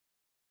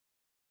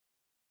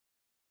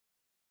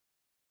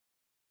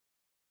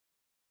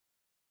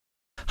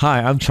Hi,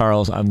 I'm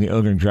Charles. I'm the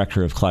owner and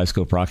director of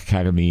Kaleidoscope Rock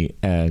Academy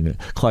and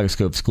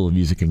Kaleidoscope School of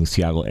Music in the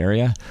Seattle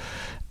area.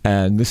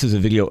 And this is a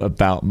video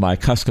about my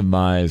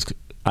customized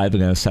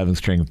Ibanez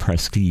 7-string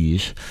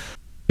Prestige.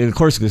 In the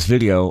course of this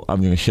video,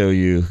 I'm going to show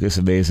you this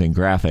amazing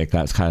graphic.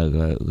 That's kind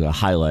of the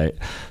highlight.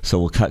 So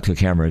we'll cut to a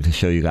camera to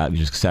show you that in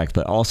just a sec.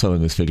 But also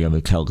in this video, I'm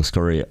going to tell the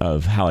story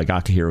of how I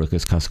got to here with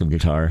this custom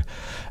guitar.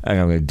 And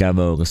I'm going to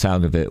demo the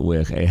sound of it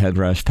with a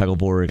HeadRush pedal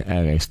board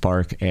and a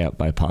Spark amp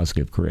by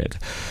Positive Grid.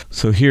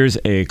 So here's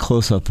a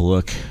close-up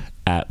look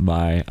at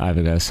my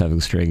Ibanez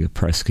 7-string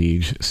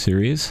Prestige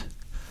series.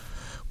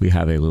 We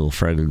have a little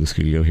friend in the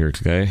studio here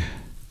today.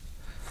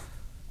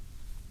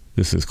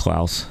 This is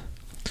Klaus.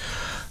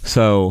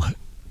 So,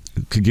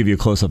 to give you a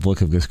close-up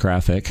look of this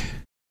graphic,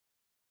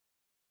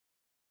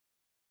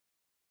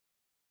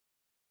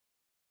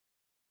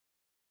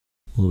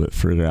 a little bit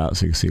further out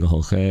so you can see the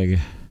whole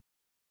thing.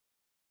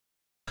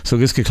 So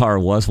this guitar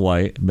was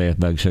white, may have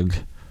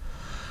mentioned,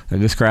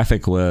 and this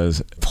graphic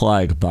was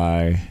applied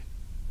by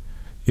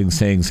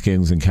Inzane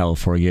Skins in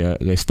California.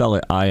 They spell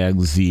it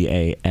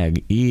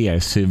I-N-Z-A-N-E. I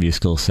assume you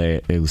still say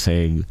it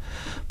Insane,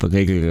 but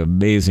they did an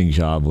amazing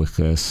job with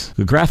this.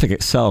 The graphic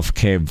itself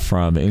came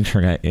from an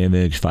internet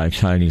image by a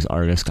Chinese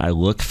artist. I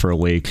looked for a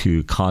way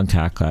to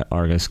contact that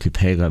artist to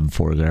pay them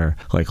for their,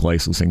 like,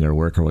 licensing their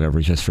work or whatever,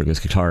 just for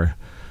this guitar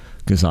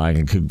design,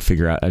 and couldn't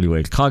figure out any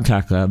way to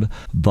contact them.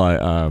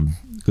 But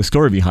the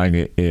story behind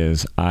it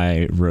is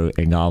I wrote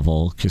a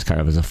novel just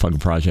kind of as a fun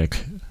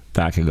project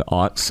back in the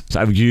aughts.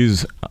 So I would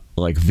use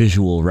like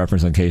visual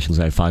representations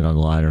I find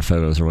online or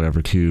photos or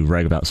whatever to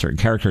write about certain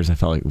characters. I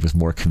felt like it was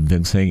more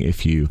convincing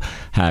if you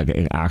had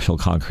an actual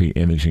concrete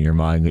image in your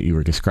mind that you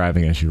were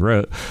describing as you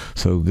wrote.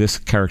 So this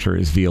character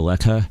is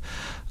Violetta.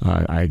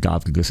 I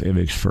adopted this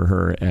image for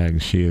her,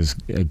 and she is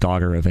a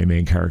daughter of a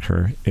main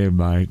character in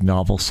my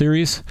novel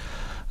series.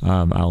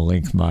 I'll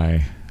link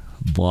my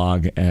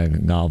blog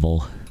and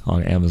novel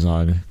on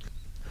Amazon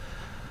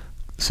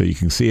so you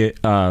can see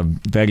it.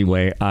 But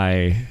anyway,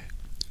 I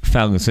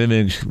found this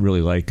image,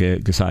 really liked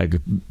it, decided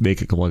to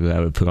make it the one that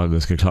I would put on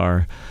this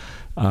guitar.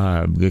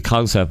 The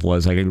concept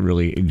was I didn't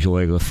really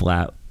enjoy the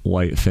flat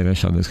white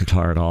finish on this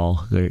guitar at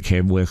all that it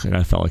came with, and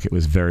I felt like it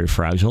was very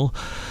fragile.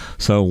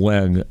 So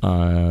when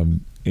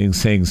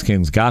Inzane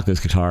Skins got this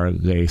guitar,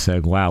 they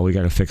said, wow, we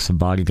got to fix some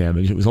body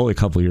damage. It was only a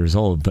couple years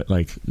old, but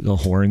like the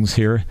horns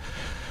here,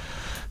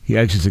 the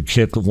edges are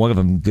chipped. One of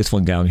them, this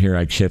one down here,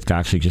 I chipped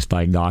actually just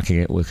by knocking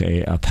it with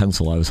a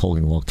pencil I was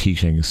holding while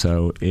teaching.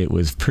 So it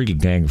was pretty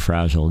dang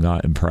fragile,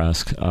 not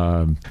impressed.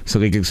 So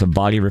they did some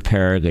body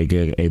repair. They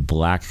did a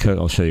black coat.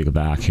 I'll show you the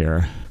back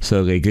here.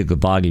 So they did the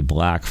body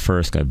black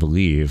first, I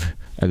believe.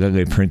 And then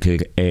they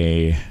printed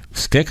a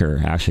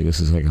sticker. Actually, this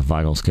is like a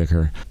vinyl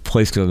sticker.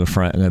 Placed it on the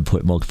front and then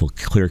put multiple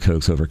clear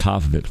coats over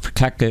top of it to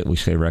protect it,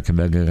 which they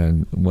recommended.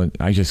 And when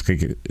I just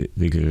think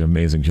they did an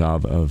amazing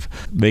job of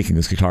making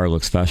this guitar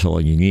look special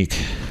and unique.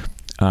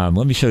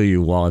 Let me show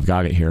you, while I've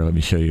got it here, let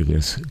me show you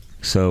this.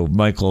 So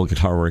Lull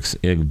Guitarworks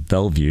in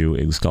Bellevue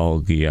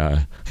installed the, I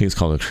think it's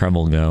called a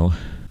Tremo-No,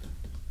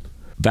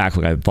 back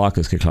when I bought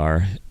this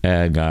guitar.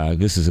 And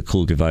this is a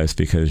cool device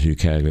because you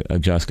can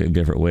adjust it in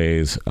different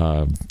ways.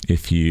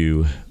 If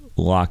you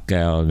lock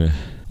down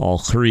all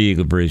three,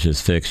 the bridge is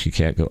fixed. You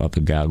can't go up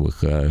and down with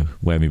the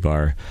whammy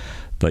bar,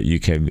 but you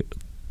can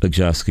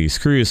adjust these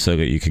screws so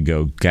that you can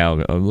go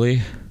down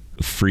only,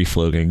 free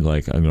floating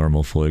like a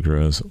normal Floyd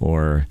Rose,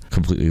 or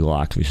completely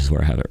locked, which is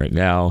where I have it right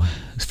now.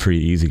 It's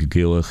pretty easy to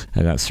deal with,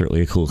 and that's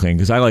certainly a cool thing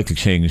because I like to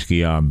change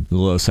the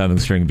low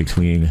 7-string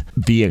between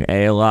B and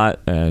A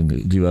lot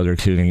and do other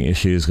tuning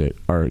issues that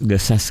are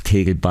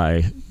necessitated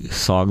by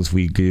songs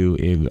we do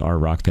in our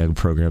rock band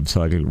program.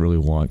 So I didn't really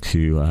want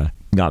to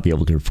not be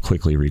able to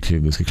quickly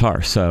retune this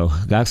guitar. So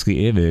that's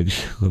the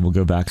image. Then we'll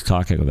go back to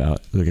talking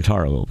about the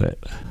guitar a little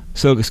bit.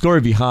 So the story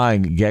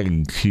behind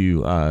getting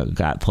to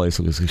that place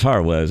with this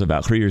guitar was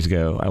about 3 years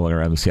ago. I went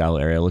around the Seattle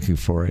area looking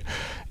for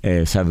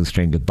a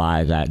 7-string to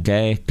buy that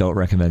day. Don't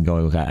recommend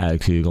going with that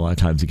attitude. A lot of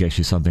times it gets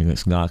you something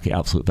that's not the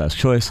absolute best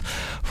choice.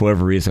 For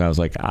whatever reason, I was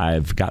like,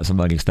 I've got some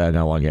money to spend and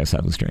I want to get a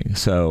 7-string.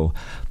 So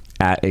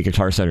at a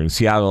guitar center in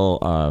Seattle,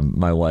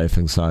 my wife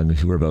and son,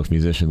 who were both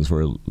musicians,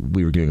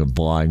 we were doing a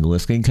blind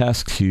listening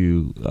test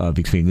to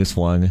between this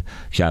one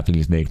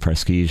Japanese-made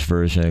Prestige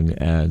version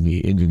and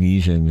the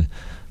Indonesian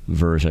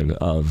version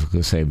of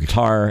the same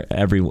guitar.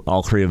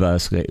 All three of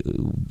us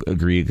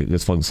agreed that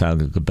this one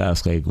sounded the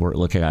best. They were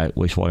looking at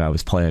which one I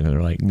was playing, and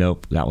they're like,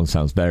 nope, that one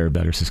sounds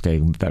better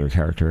sustain, better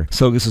character.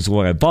 So this is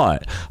what I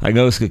bought. I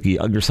noticed that the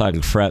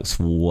undersided frets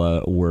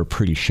were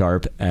pretty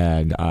sharp,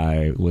 and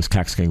I was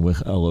texting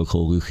with a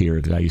local luthier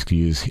that I used to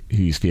use, who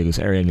used to be in this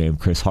area, named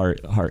Chris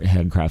Hart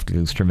Handcrafted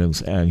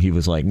Instruments, and he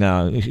was like,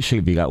 no, it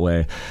shouldn't be that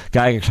way.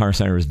 Guy at Guitar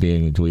Center was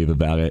being a dweeb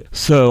about it.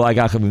 So I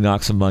got him to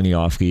knock some money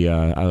off the,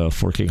 I don't know,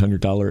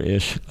 $1,400-ish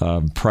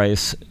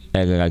price,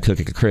 and then I took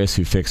it to Chris,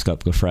 who fixed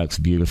up the frets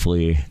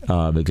beautifully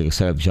and did a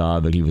setup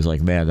job, and he was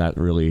like, man,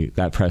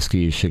 that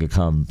Prestige should have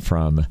come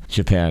from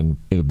Japan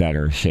in a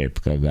better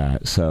shape than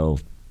that. So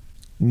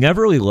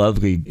never really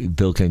loved the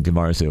built-in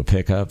DiMarzio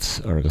pickups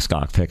or the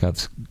stock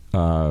pickups.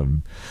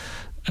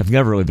 I've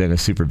never really been a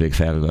super big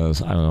fan of those.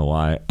 I don't know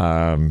why.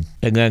 And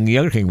then the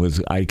other thing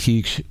was I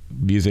teach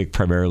music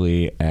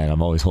primarily, and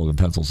I'm always holding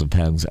pencils and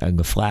pens, and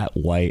the flat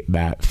white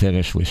matte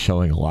finish was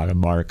showing a lot of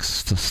marks,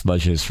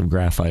 smudges from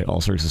graphite,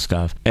 all sorts of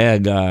stuff.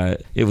 And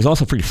it was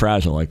also pretty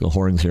fragile. Like the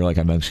horns here, like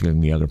I mentioned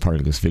in the other part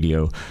of this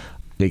video,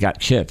 they got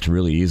chipped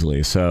really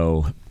easily.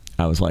 So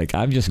I was like,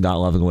 I'm just not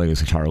loving the way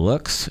this guitar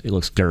looks. It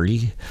looks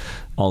dirty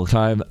all the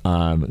time.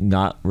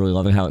 Not really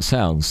loving how it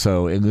sounds.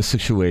 So in this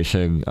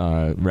situation,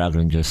 rather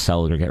than just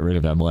sell it or get rid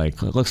of it, I'm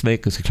like, let's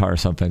make this guitar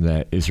something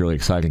that is really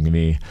exciting to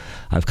me.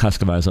 I've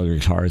customized other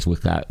guitars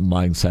with that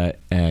mindset.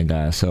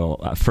 And so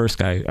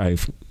first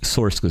I've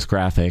sourced this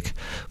graphic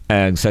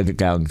and sent it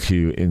down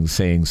to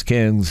Inzane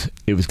Skins.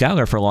 It was down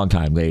there for a long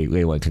time.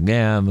 They went to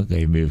NAMM,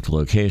 they moved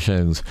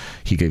locations,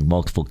 he did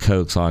multiple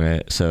coats on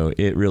it. So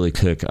it really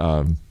took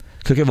him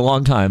a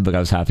long time, but I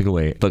was happy to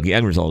wait. But the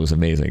end result was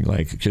amazing,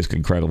 like just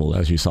incredible,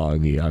 as you saw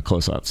in the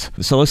close-ups.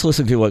 So let's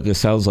listen to what this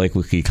sounds like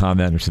with the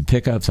Tom Anderson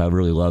pickups. I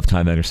really love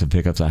Tom Anderson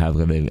pickups. I have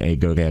them in a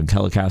Godin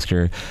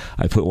Telecaster.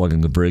 I put one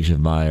in the bridge of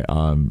my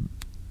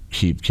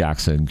cheap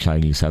Jackson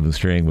Chinese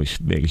 7-string, which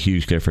made a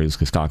huge difference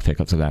because stock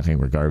pickups of that thing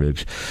were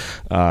garbage,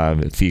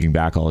 feeding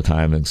back all the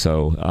time. And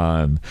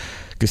so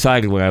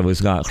decided when I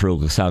was not thrilled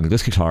with the sound of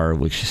this guitar,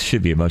 which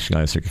should be a much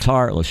nicer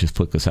guitar, let's just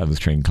put the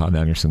 7-string Tom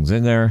Andersons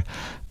in there.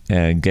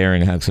 And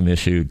Darren had some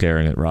issue.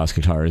 Darren at Ross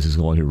Guitars is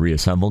the one who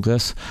reassembled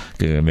this.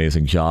 Did an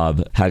amazing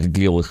job. Had to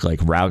deal with like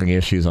routing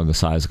issues on the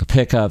size of the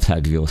pickups.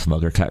 Had to deal with some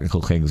other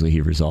technical things that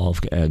he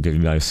resolved and did a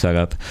nice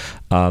setup.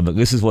 But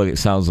this is what it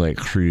sounds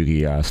like through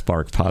the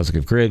Spark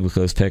Positive Grid with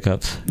those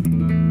pickups.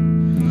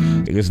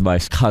 This is my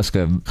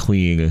custom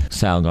clean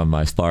sound on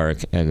my Spark.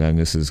 And then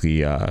this is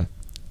the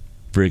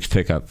bridge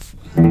pickup.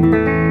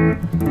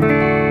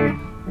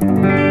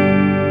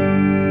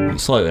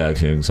 Slightly out of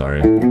tune,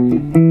 sorry.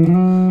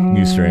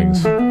 New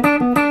strings. And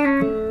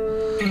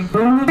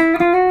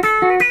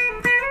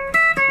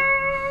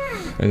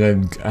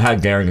then I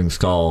had Darren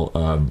install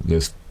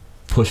this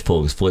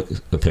push-pull to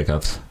split the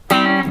pickups.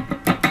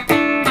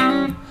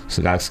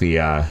 So that's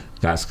the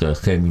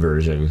thin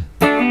version.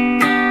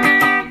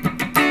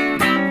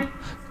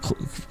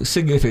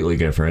 Significantly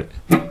different.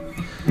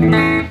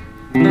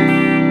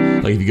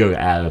 Like if you go to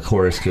add a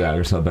chorus to that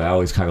or something, I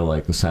always kind of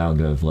like the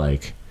sound of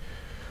like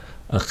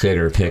a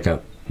thinner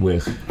pickup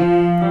with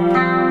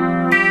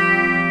that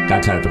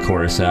type of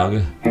chorus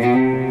sound. I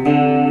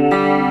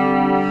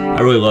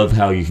really love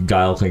how you can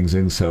dial things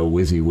in so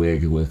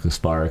WYSIWYG with the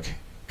Spark.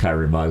 Kind of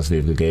reminds me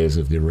of the days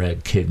of the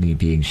red kidney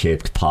bean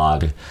shaped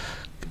pod.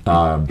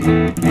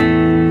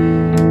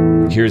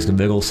 Here's the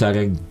middle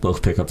setting,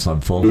 both pickups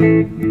on full.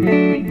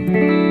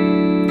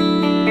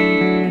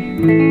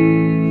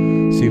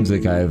 Seems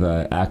like I've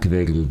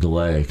activated the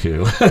delay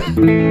too.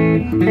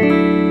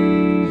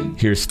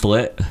 Here's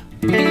split.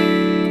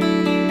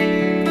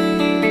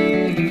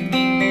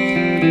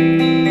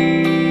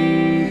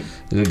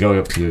 And then going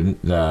up to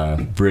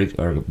the bridge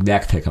or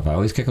neck pickup. I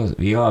always kick those.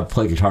 You know, I've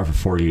played guitar for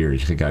 4 years.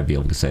 You think I'd be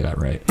able to say that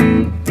right?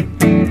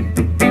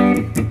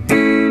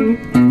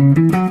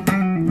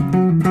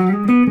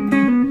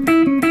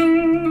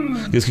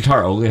 This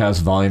guitar only has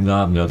volume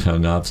knob, no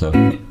tone knob, so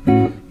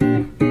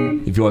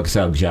if you want to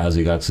sound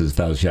jazzy, that's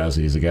about as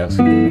jazzy as it gets.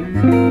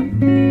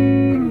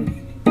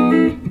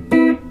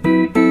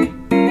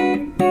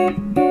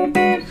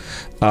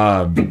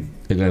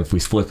 And then if we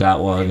split that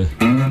one,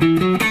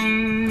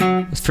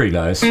 it's pretty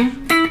nice.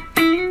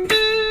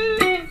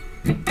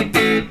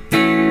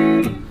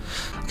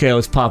 Okay,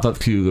 let's pop up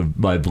to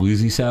my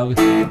bluesy sound.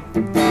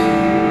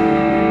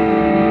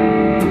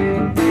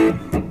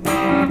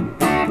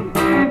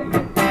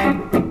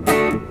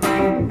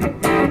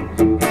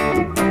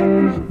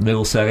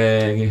 Middle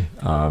setting.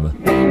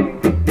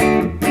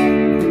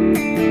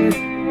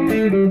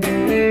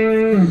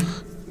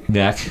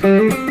 Neck.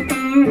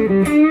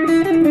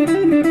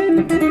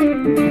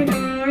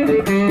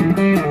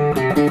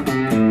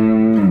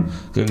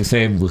 Doing the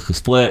same with the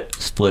split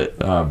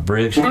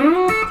bridge.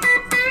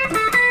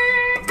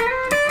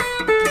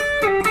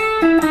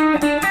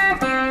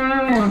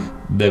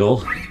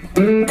 Middle.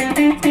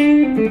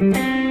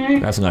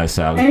 That's a nice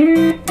sound.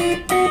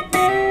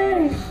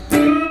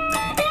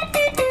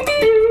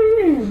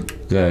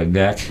 The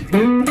neck.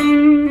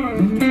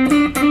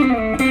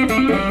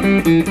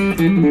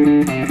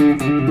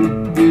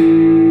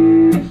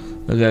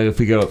 And then if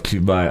we go up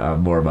to my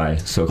more of my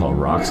so-called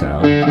rock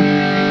sound,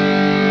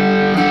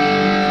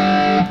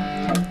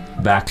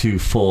 back to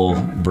full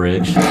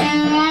bridge.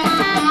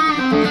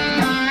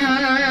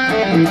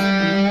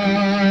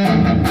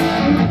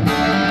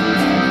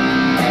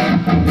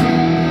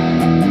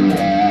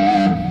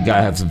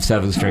 Gotta have some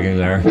 7-string in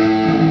there.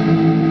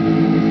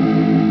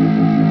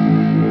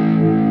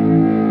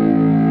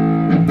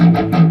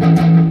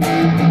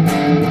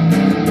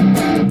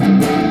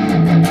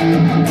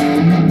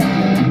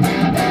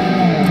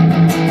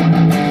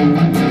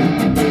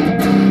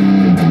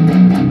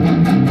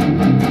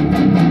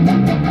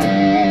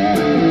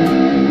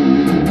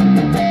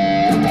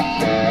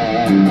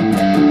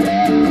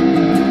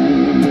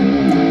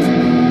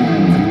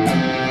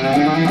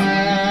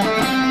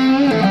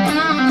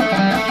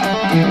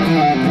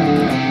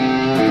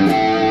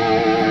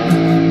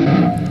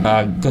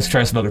 Let's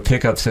try some other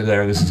pickups in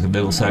there. This is the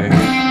middle setting.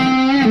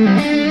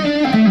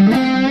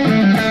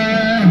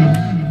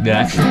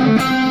 Neck.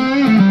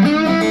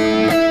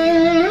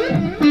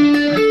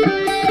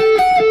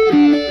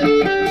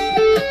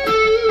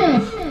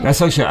 That's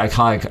actually an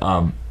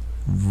iconic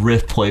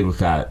riff played with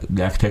that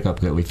neck pickup.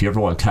 That if you ever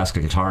want to test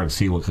a guitar and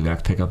see what the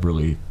neck pickup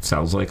really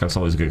sounds like, that's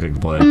always a good thing to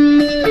play.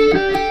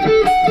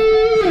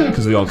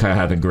 Because we all kind of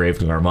have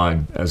engraved in our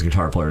mind as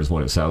guitar players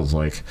what it sounds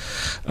like.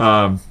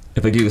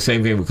 If I do the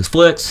same thing with the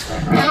splits,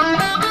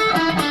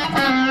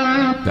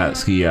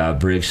 that's the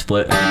bridge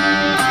split.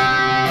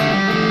 Kind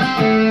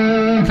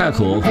of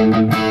cool.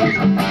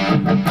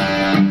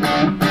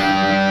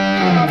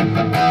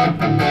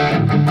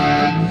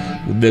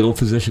 The middle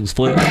position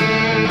split.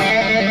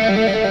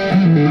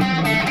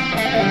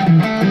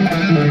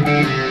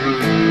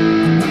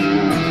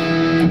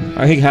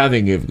 I think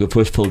having the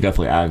push-pull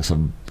definitely adds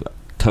some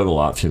total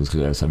options to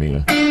this. I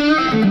mean,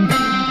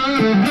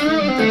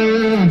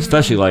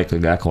 especially like the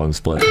neck one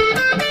split.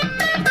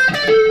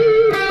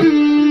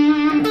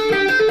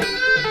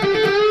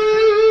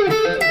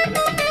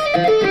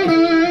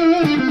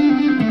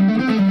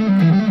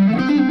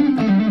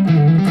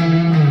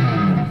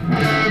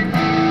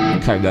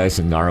 Kind of nice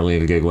and gnarly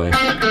in a good way.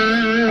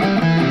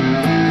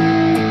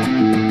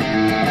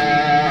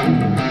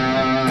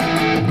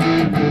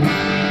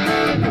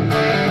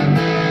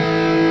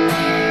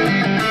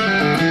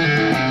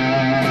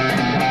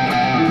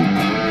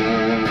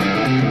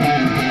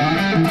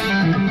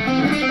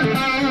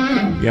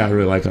 Yeah, I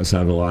really like that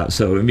sound a lot.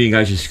 So, I mean,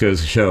 guys, just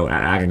goes to show,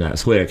 adding that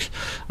switch,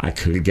 I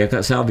couldn't get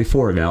that sound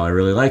before. Now I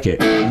really like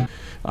it.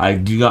 I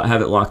do not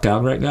have it locked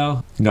down right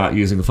now. Not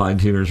using the fine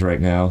tuners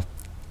right now.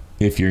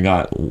 If you're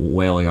not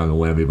wailing on the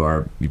whammy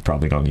bar, you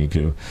probably don't need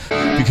to.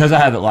 Because I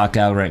have it locked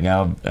down right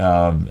now,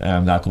 and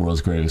I'm not the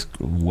world's greatest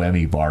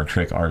whammy bar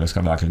trick artist,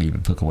 I'm not going to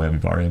even put a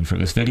whammy bar in for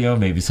this video,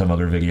 maybe some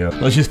other video.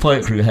 Let's just play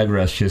it through the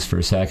HeadRush just for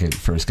a second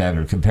for a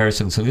standard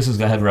comparison. So this is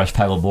the HeadRush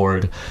pedal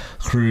board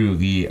through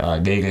the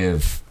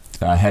native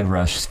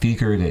HeadRush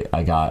speaker that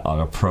I got on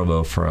a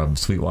promo from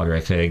Sweetwater, I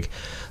think.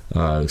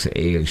 It's an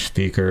 8-inch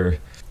speaker.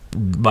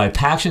 My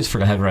patches for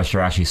the HeadRush are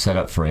actually set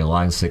up for a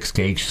line 6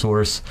 gauge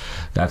source.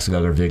 That's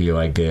another video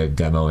I did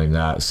demoing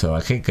that. So I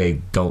think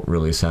they don't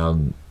really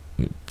sound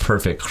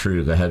perfect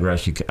through the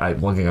HeadRush.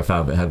 One thing I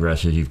found with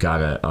HeadRush is you've got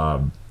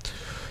to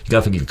you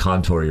definitely need to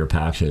contour your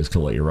patches to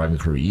what you're running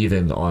through,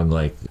 even on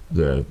like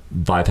the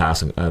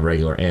bypassing a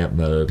regular amp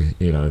mode.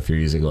 You know, if you're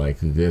using like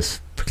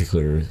this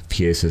particular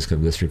PA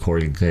system, this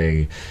recording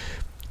thing,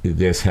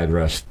 this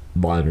HeadRush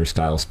monitor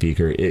style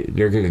speaker,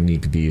 they're going to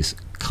need to be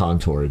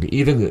contoured.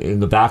 Even in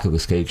the back of the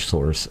stage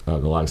source, the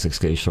line 6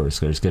 gauge source,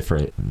 there's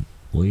different,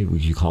 what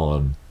would you call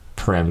them,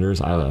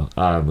 parameters? I don't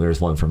know. There's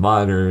one for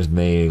monitors,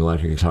 main,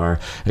 electric guitar,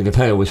 and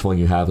depending on which one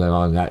you have that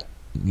on, that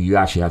you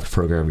actually have to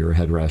program your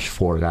HeadRush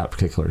for that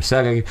particular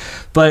setting.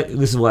 But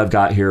this is what I've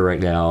got here right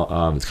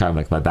now. It's kind of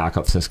like my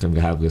backup system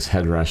to have this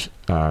HeadRush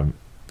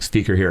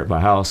speaker here at my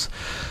house.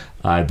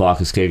 I bought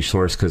the stage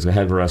source because the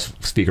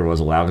HeadRush speaker was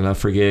loud enough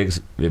for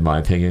gigs, in my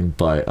opinion,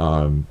 but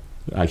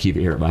I keep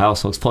it here at my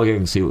house. So let's plug it in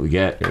and see what we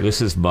get.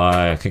 This is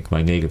I think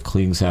my native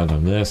clean sound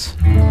on this.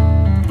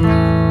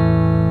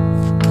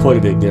 Quite a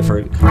bit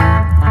different.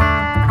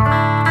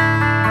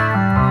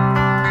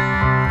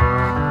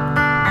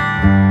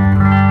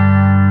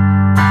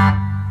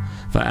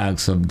 If I add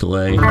some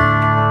delay,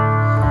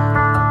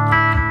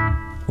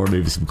 or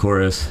maybe some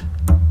chorus.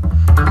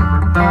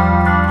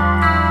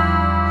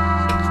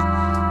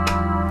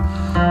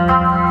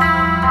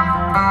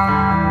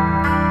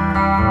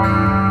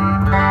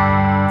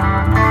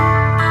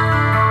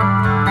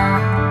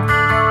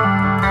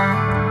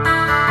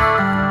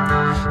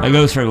 I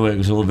noticed right away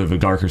there's a little bit of a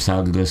darker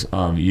sound to this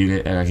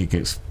unit, and I think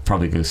it's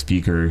probably a good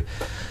speaker.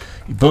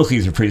 Both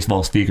these are pretty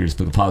small speakers,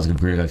 but the positive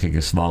grid I think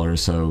is smaller,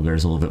 so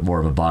there's a little bit more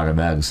of a bottom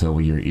end. So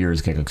when your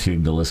ears get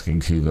attuned to listening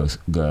to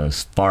the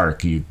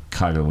spark, you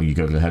kind of, when you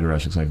go to the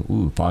HeadRush, it's like,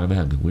 ooh, bottom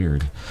end,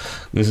 weird.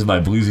 This is my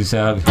bluesy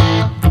sound.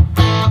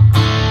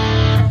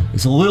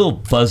 It's a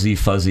little fuzzy,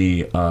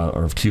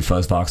 or too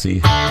fuzz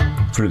boxy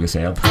through this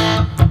amp,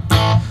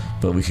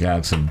 but we can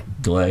add some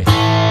delay.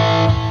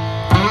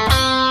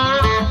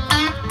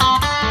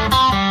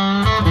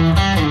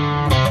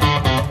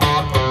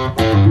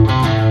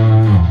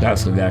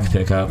 That's the neck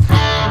pickup.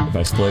 If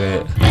I split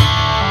it,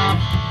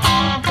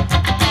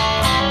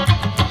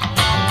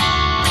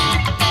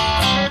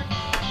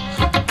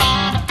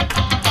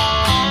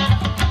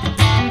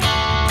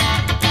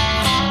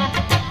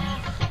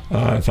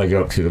 if I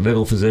go up to the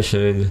middle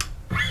position,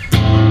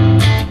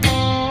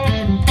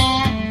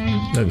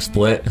 then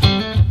split.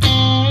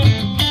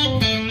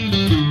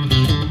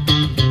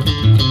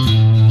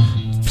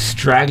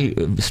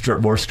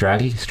 More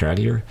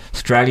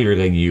strattier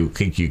than you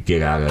think you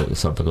get out of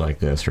something like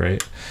this,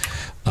 right?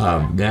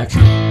 Neck.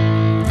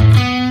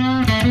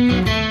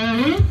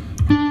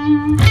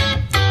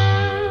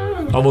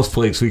 Almost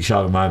played Sweet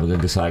Shot of Mine, but then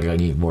decided I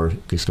need more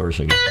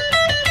distortion.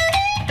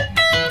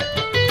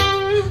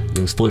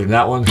 Then splitting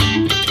that one.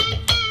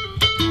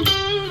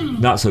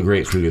 Not so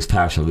great through this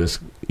patch on this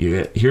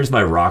here's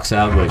my rock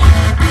sound, which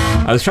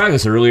I was trying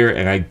this earlier,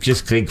 and I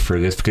just think for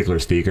this particular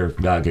speaker,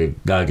 not a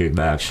good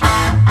match.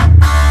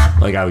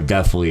 Like, I would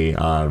definitely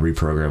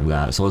reprogram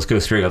that. So let's go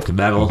straight up to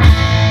metal.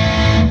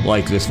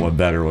 Like this one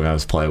better when I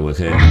was playing with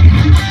it.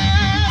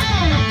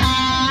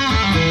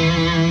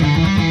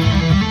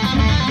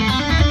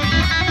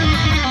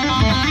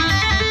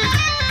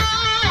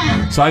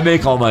 So I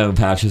make all my own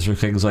patches for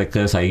things like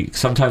this. I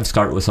sometimes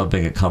start with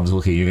something that comes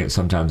with a unit.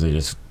 Sometimes I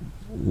just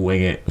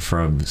wing it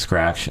from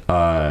scratch.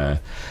 I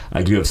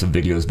do have some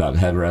videos about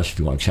HeadRush if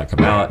you want to check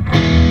them out.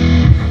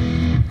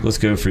 Let's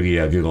go for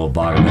the good old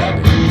bottom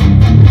end.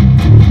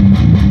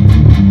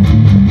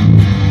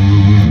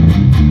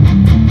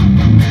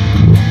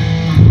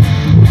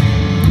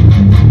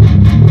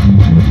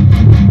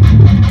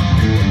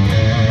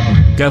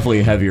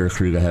 Definitely heavier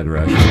through the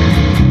HeadRush.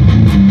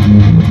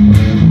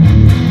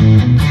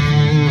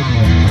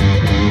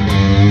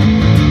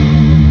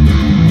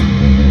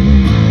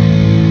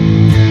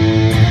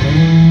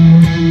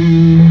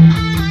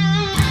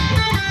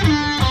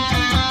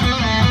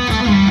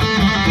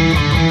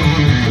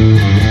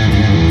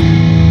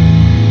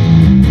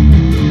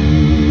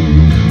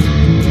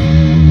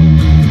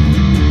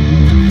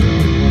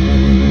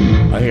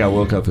 I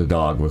woke up the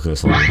dog with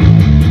this one.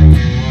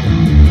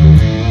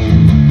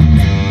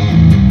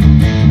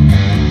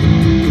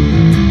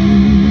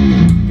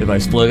 If I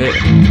split it,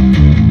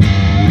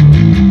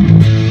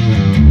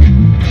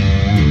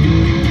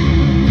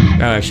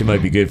 that actually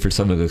might be good for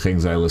some of the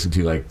things I listen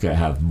to, like that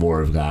have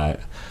more of that.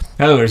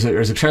 I know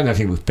there's a trend, I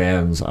think, with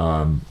bands,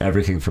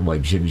 everything from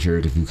like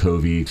Ginger to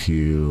Vukovi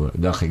to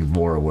Nothing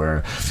More,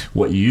 where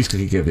what you used to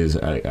think of as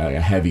a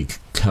heavy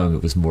tone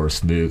that was more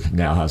smooth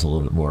now has a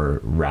little bit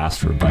more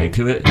rasp or bite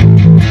to it.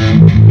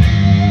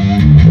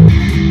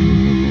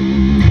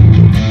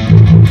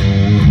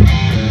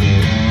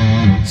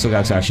 So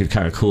that's actually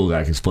kind of cool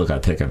that I can split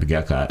that pickup to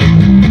get that.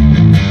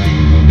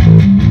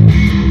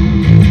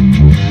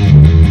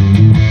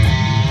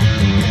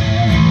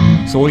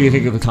 So what do you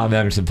think of the Tom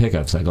Anderson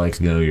pickups? I'd like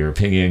to know your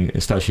opinion,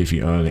 especially if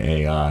you own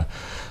a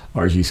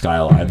RG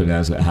style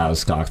Ibanez that has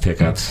stock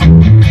pickups.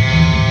 I'm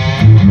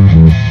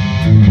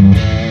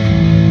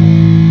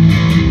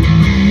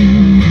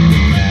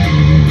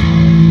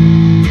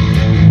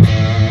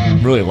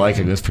really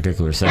liking this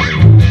particular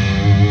setting.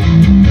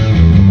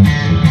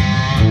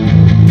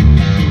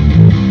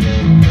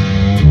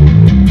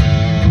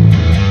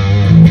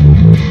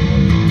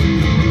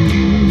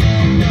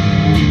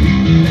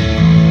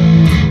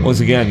 Once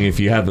again, if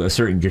you have a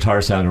certain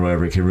guitar sound or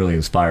whatever, it can really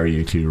inspire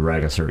you to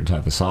write a certain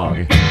type of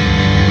song.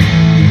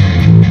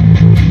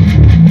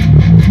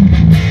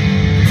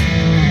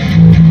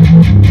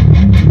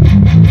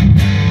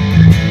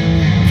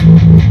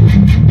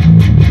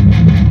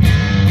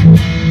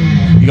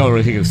 You don't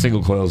really think of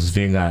single coils as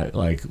being that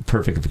like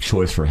perfect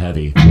choice for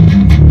heavy.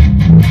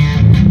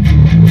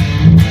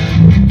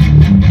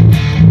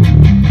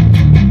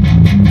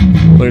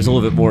 But there's a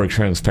little bit more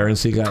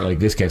transparency. Like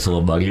this gets a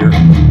little muggier.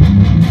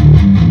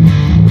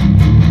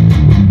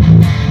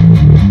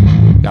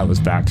 That was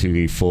back to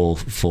the full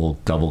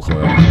double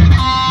coil.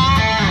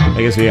 I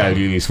guess we gotta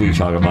do the Sweet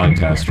Child of Mine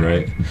test,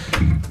 right?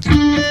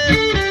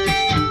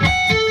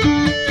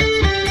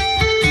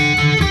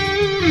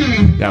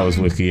 That was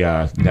with the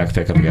neck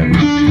pickup again.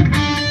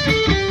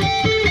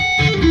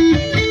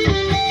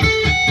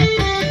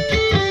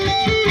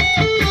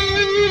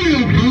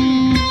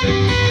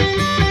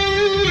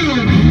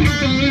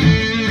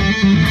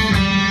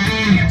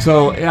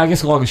 So I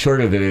guess the long and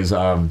short of it is,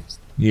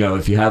 you know,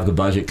 if you have the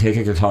budget, take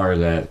a guitar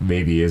that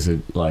maybe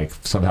isn't like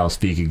somehow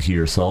speaking to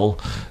your soul,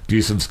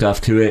 do some stuff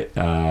to it,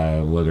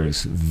 whether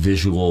it's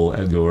visual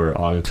and or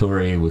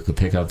auditory with the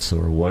pickups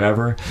or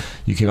whatever.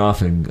 You can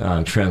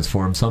often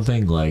transform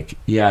something. Like,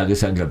 yeah,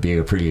 this ended up being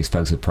a pretty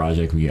expensive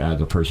project when you add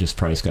the purchase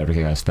price to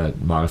everything I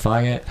spent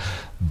modifying it,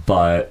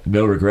 but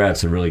no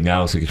regrets. And really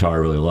now it's a guitar I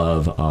really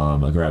love.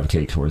 I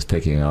gravitate towards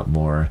picking it up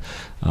more.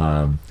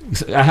 I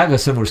had a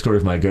similar story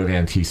with my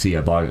Godin TC.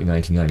 I bought it in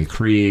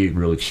 1993,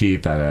 really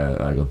cheap at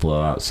a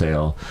blowout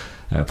sale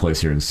at a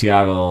place here in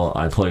Seattle.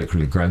 I played it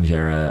through the grunge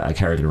era. I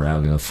carried it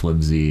around in a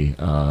flimsy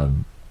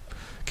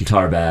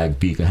guitar bag,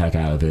 beat the heck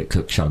out of it,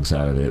 cooked chunks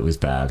out of it. It was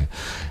bad.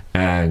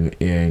 And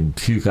in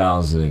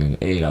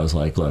 2008, I was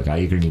like, look, I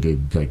either need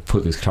to like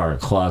put this guitar in a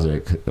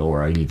closet,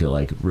 or I need to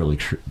like really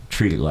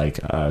treat it like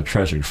a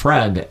treasured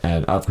friend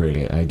and upgrade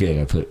it. And I did.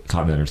 I put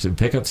Tom Anderson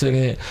pickups in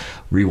it,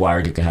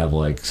 rewired it to have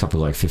like something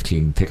like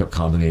 15 pickup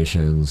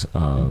combinations.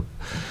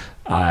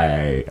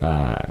 I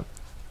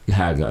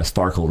had a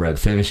sparkle red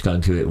finish done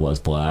to it. It was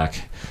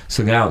black.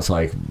 So now it's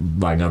like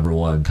my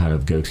 #1 kind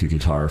of go-to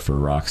guitar for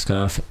rock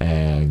stuff,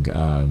 and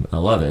I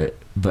love it.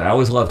 But I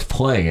always loved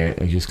playing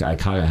it. I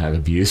kind of had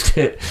abused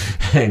it,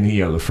 and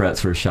you know, the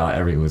frets were shot,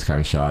 everything was kind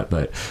of shot.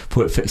 But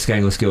put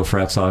stainless steel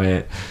frets on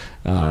it,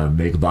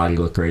 make the body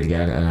look great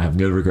again, and I have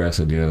no regrets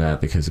of doing that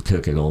because it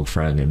took an old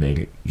friend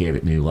and gave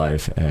it new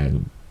life,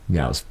 and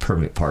now it's a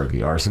permanent part of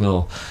the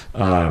arsenal.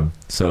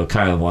 So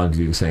kind of wanted to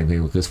do the same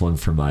thing with this one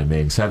for my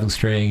main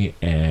 7-string,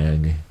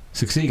 and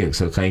succeeding.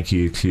 So thank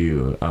you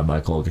to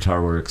Michael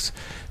Guitarworks,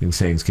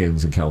 Inzane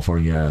Skins in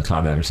California,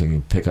 Tom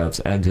Anderson Pickups,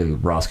 and to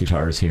Ross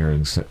Guitars here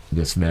in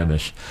this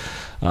Mamish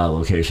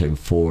location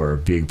for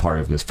being part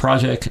of this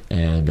project.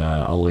 And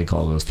I'll link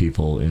all those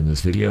people in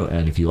this video.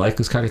 And if you like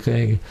this kind of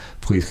thing,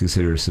 please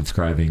consider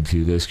subscribing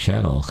to this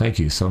channel. Thank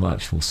you so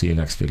much. We'll see you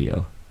next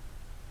video.